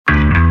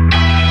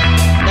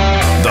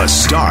The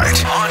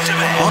Start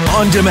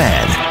on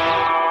demand.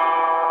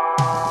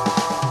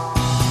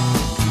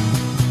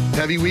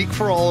 Heavy week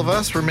for all of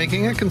us. We're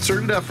making a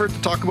concerted effort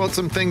to talk about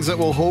some things that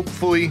will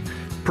hopefully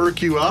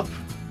perk you up.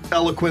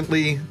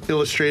 Eloquently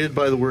illustrated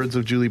by the words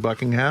of Julie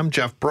Buckingham,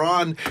 Jeff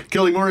Braun,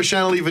 Kelly Morris,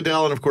 Shanley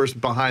Vidal, and of course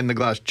behind the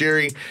glass,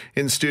 Jerry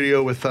in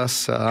studio with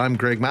us. I'm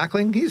Greg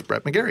Mackling. He's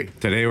Brett McGarry.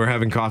 Today we're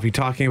having coffee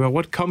talking about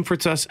what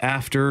comforts us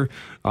after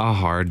a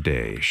hard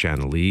day.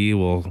 Shanley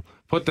will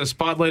put the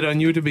spotlight on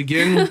you to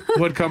begin.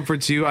 What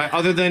comforts you,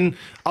 other than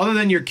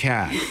your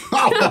cat?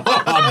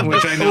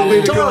 Which I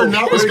know. Darn,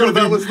 that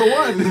was the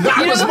one.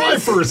 That was my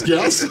first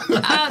guess.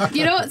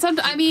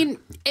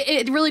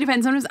 It really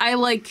depends. Sometimes I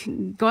like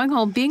going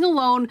home, being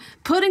alone,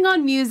 putting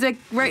on music.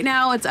 Right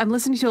now, I'm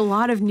listening to a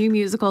lot of new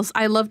musicals.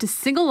 I love to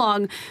sing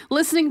along,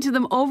 listening to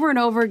them over and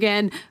over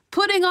again,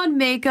 putting on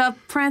makeup,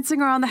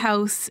 prancing around the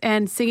house,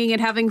 and singing and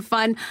having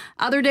fun.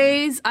 Other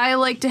days, I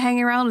like to hang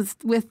around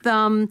with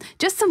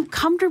just some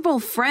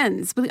comfortable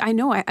friends. I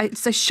know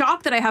it's a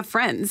shock that I have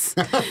friends,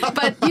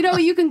 but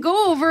you can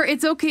go over.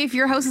 It's okay if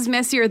your house is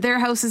messy or their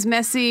house is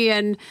messy,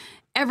 and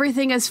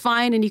everything is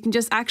fine, and you can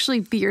just actually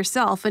be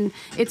yourself. And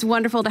it's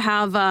wonderful to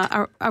have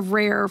a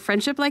rare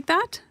friendship like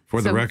that.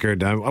 For the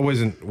record, I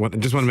just want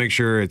to make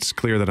sure it's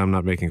clear that I'm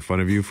not making fun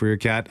of you for your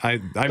cat. I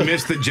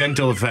miss the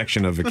gentle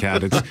affection of a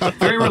cat. It's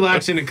very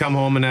relaxing to come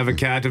home and have a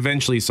cat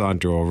eventually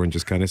saunter over and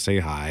just kind of say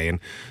hi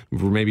and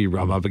maybe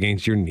rub up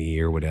against your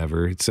knee or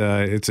whatever. It's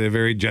a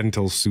very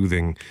gentle,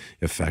 soothing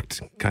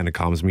effect. Kind of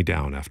calms me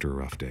down after a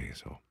rough day.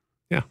 So,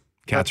 yeah,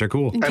 cats are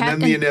cool. And then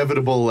the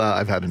inevitable,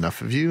 I've had enough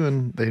of you,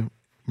 and they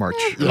march.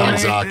 Yeah,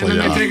 exactly.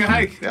 And take a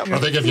hike. I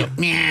think if you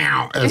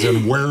meow, as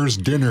in where's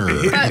dinner?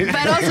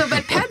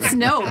 But pets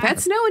know.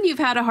 Pets know when you've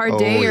had a hard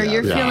day or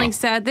you're feeling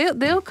sad.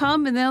 They'll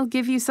come and they'll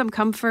give you some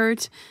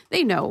comfort.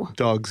 They know.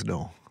 Dogs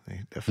know. They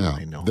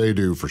definitely know. They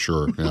do for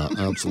sure. Yeah,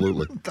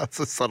 absolutely. That's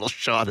a subtle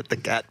shot at the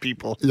cat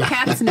people. Yeah.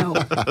 Cats know.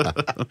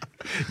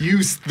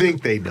 You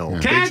think they know.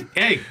 Cat?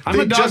 I'm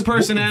a dog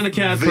person and a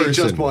cat person. They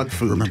just want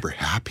food. Remember,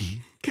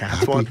 happy.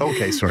 Cats want.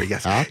 Okay, sorry.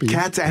 Yes, happy.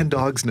 Cats and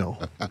dogs know.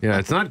 Yeah,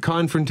 it's not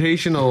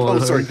confrontational. Oh,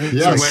 sorry.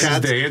 Yes.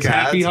 Wednesday. It's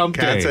Happy Hump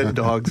Day. Cats and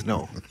dogs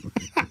know.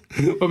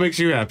 What makes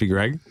you happy,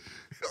 Greg?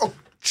 Oh,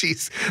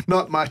 jeez,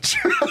 not much.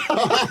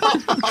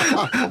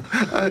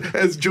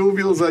 As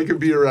jovial as I can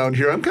be around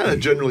here, I'm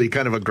generally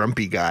a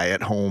grumpy guy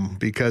at home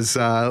because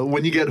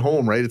when you get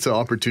home, right, it's an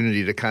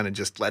opportunity to kind of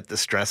just let the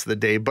stress of the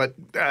day. But,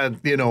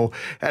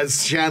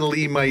 as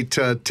Shanley might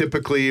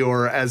typically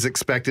or as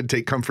expected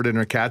take comfort in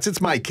her cats,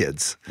 it's my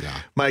kids.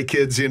 Yeah. My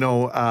kids,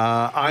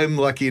 I'm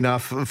lucky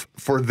enough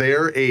for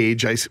their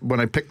age. When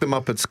I pick them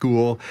up at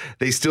school,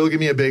 they still give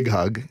me a big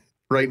hug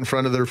right in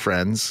front of their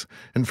friends.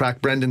 In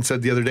fact, Brendan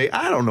said the other day,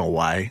 I don't know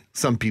why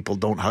some people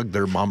don't hug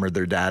their mom or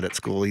their dad at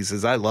school. He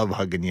says, I love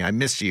hugging you. I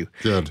miss you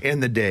in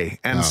the day.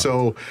 And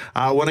so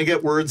when I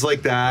get words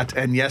like that,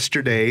 and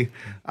yesterday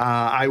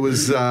I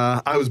was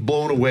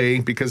blown away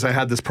because I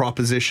had this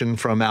proposition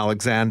from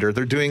Alexander.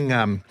 They're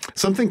doing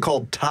something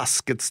called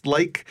Tusk. It's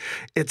like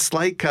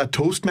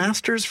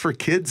Toastmasters for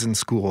kids in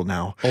school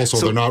now. Also,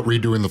 they're not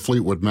redoing the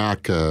Fleetwood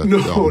Mac.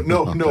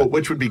 No,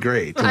 which would be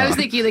great. I was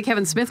thinking the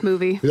Kevin Smith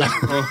movie.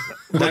 Yeah.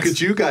 Look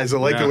at you guys. I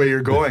like the way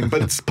you're going.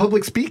 But it's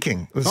public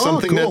speaking. It's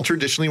something that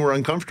traditionally we're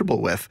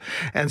uncomfortable with.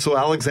 And so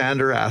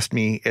Alexander asked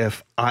me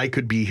if I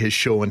could be his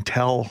show and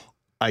tell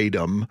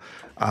item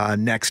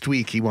next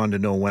week. He wanted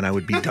to know when I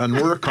would be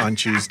done work on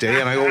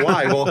Tuesday. And I go,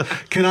 why? Well,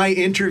 can I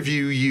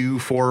interview you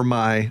for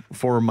my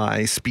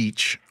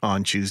speech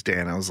on Tuesday?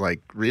 And I was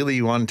like, really?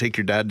 You want to take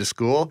your dad to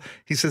school?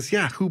 He says,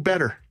 yeah, who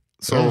better?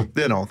 So,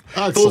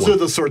 those are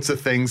the sorts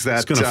of things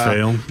that... It's going to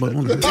fail. But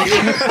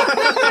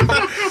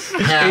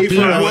Happy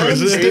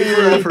Wednesday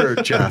for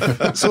effort,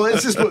 Jeff. So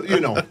it's just,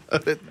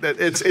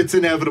 it's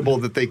inevitable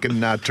that they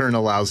can turn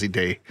a lousy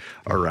day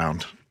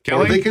around.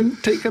 Kelly? Or they can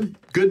take a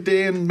good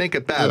day and make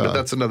it bad, but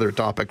that's another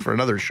topic for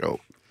another show.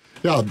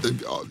 Yeah,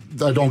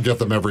 I don't get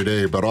them every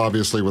day, but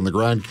obviously when the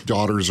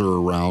granddaughters are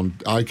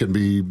around, I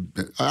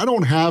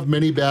don't have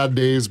many bad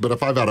days, but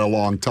if I've had a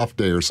long, tough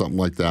day or something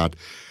like that,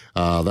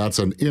 that's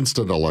an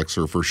instant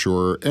elixir for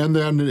sure. And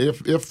then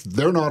if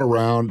they're not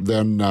around,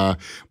 then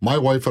my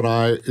wife and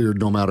I,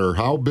 no matter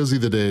how busy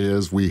the day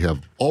is, we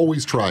have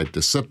always tried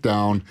to sit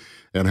down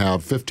and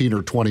have 15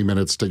 or 20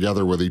 minutes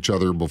together with each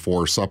other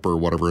before supper or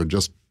whatever and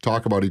just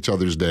talk about each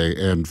other's day.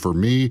 And for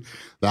me,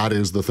 that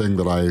is the thing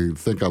that I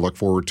think I look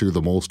forward to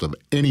the most of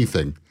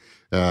anything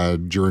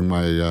during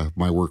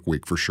my work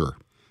week for sure.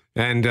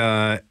 And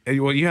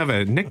you have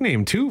a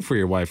nickname too for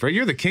your wife, right?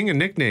 You're the king of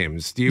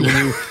nicknames. Do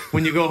you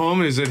when you go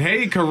home? Is it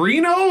Hey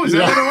Carino? Is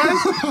that what it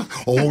was?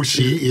 Oh,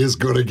 she is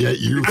gonna get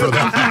you for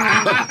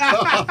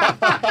that.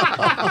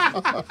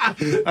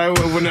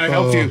 When I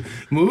helped you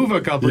move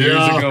a couple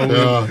years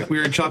ago, we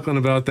were chuckling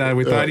about that.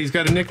 We thought he's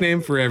got a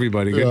nickname for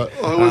everybody. Yeah.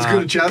 I was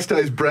going to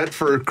chastise Brett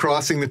for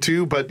crossing the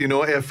two, but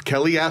if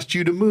Kelly asked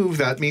you to move,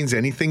 that means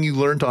anything you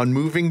learned on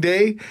moving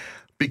day.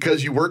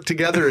 because you work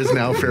together is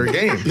now fair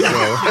game. So.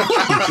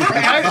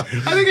 I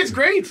think it's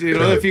great. You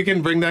know, if you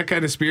can bring that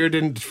kind of spirit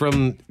in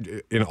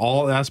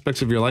all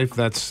aspects of your life,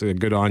 that's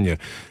good on you.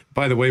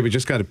 By the way, we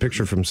just got a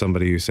picture from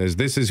somebody who says,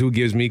 this is who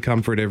gives me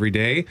comfort every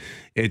day.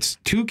 It's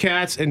 2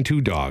 cats and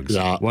 2 dogs.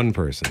 Yeah. 1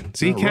 person.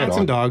 See, cats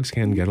and dogs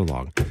can get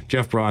along.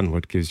 Jeff Braun,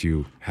 what gives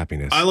you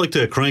happiness? I like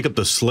to crank up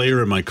the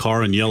Slayer in my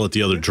car and yell at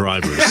the other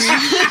drivers.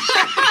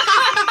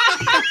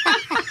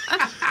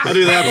 I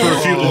do that for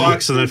a few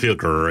blocks and I feel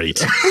great.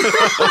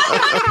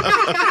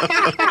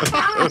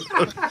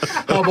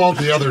 How about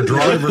the other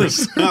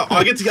drivers? No,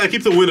 I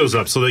keep the windows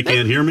up so they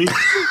can't hear me.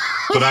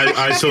 But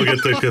I still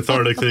get the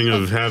cathartic thing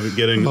of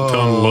getting to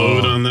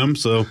unload on them.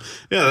 So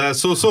yeah,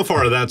 so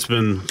far that's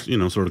been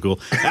sort of cool.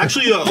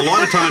 Actually, a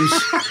lot of times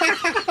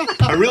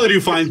I really do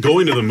find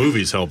going to the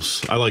movies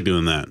helps. I like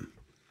doing that.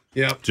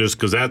 Yeah, just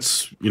because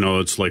that's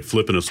it's like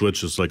flipping a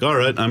switch. It's like, all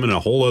right, I'm in a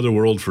whole other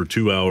world for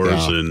 2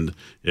 hours, and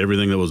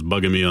everything that was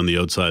bugging me on the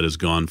outside is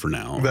gone for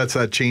now.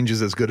 That change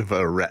is as good of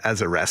as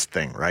a rest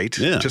thing, right?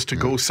 Yeah, just to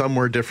go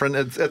somewhere different,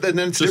 and then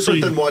it's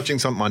different than watching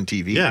something on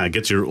TV. Yeah, it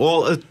gets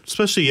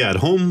especially at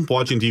home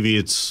watching TV.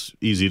 It's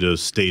easy to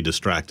stay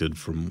distracted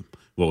from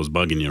what was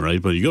bugging you,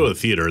 right? But you go to the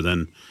theater,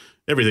 then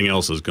everything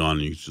else is gone,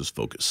 and you just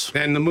focus.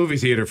 And the movie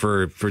theater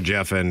for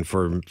Jeff and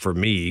for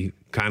me,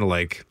 kind of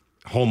like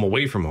home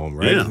away from home,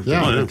 right?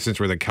 Yeah. Since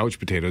we're the couch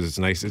potatoes, it's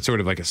nice. It's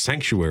sort of like a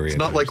sanctuary. It's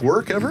not like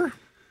work ever?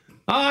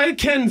 It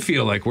can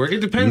feel like work.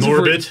 It depends.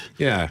 Norbit?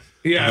 Yeah.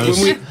 That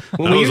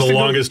was the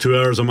longest 2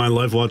 hours of my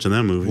life watching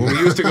that movie. When we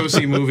used to go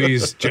see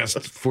movies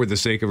just for the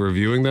sake of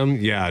reviewing them,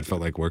 it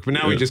felt like work. But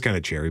now we just kind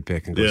of cherry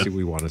pick and go see what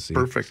we want to see.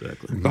 Perfect.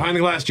 Exactly. Behind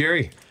the glass,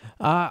 Jerry.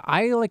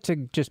 I like to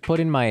just put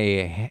in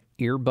my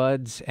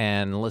earbuds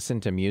and listen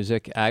to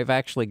music. I've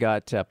actually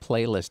got a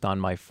playlist on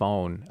my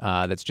phone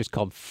that's just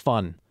called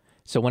Fun.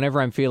 So whenever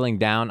I'm feeling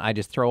down, I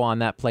just throw on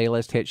that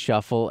playlist, hit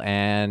shuffle,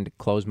 and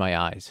close my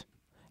eyes.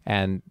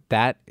 And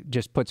that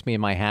just puts me in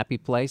my happy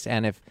place.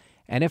 And if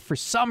for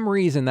some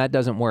reason that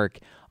doesn't work,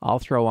 I'll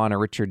throw on a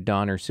Richard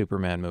Donner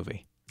Superman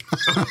movie.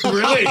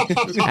 Really?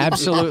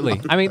 Absolutely.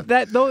 I mean,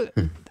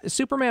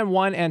 Superman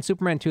 1 and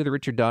Superman 2, the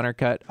Richard Donner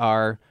cut,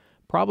 are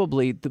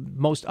probably the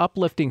most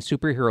uplifting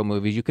superhero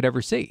movies you could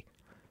ever see.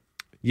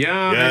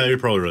 Yeah, you're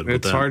probably right about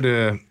it's that. hard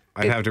to...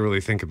 I'd have to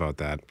really think about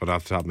that, but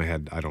off the top of my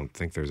head, I don't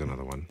think there's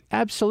another one.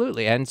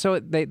 Absolutely. And so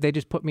they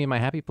just put me in my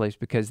happy place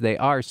because they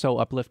are so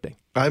uplifting.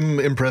 I'm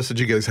impressed that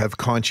you guys have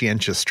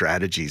conscientious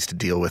strategies to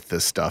deal with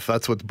this stuff.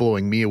 That's what's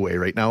blowing me away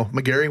right now.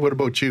 McGarry, what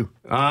about you?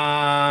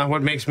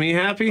 What makes me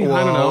happy?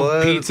 I don't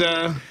know.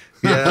 Pizza.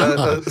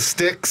 Yeah,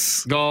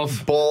 sticks,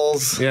 golf,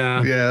 balls.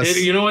 Yeah, yes.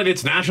 You know what?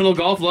 It's National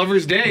Golf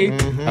Lovers Day.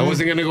 I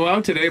wasn't going to go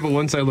out today, but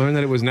once I learned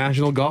that it was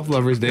National Golf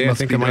Lovers Day, I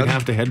think I might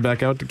have to head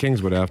back out to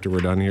Kingswood after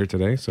we're done here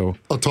today. So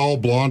a tall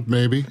blonde,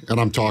 maybe, and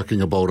I'm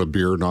talking about a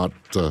beer, not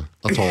a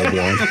tall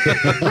blonde.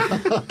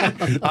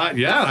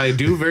 Yeah, I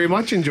do very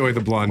much enjoy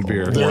the blonde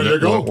beer. There you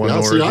go.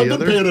 I've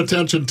been paying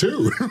attention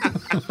too.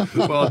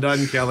 Well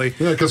done, Kelly.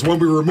 Yeah, because when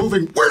we were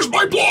moving, where's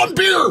my blonde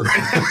beer?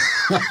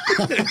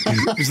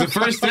 It's the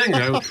first thing.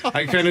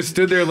 I kind of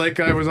stood there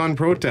like I was on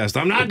protest.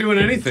 I'm not doing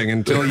anything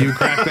until you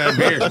crack that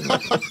beer.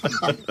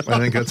 I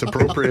think that's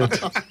appropriate.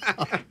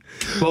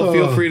 Well,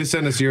 feel free to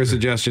send us your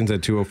suggestions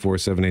at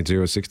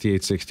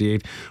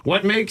 204-780-6868.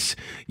 What makes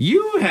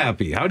you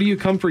happy? How do you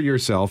comfort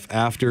yourself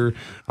after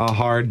a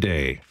hard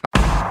day?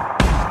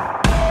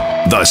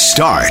 The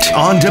Start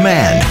on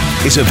Demand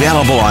is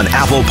available on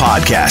Apple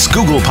Podcasts,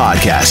 Google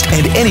Podcasts,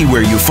 and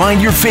anywhere you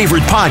find your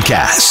favorite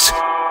podcasts.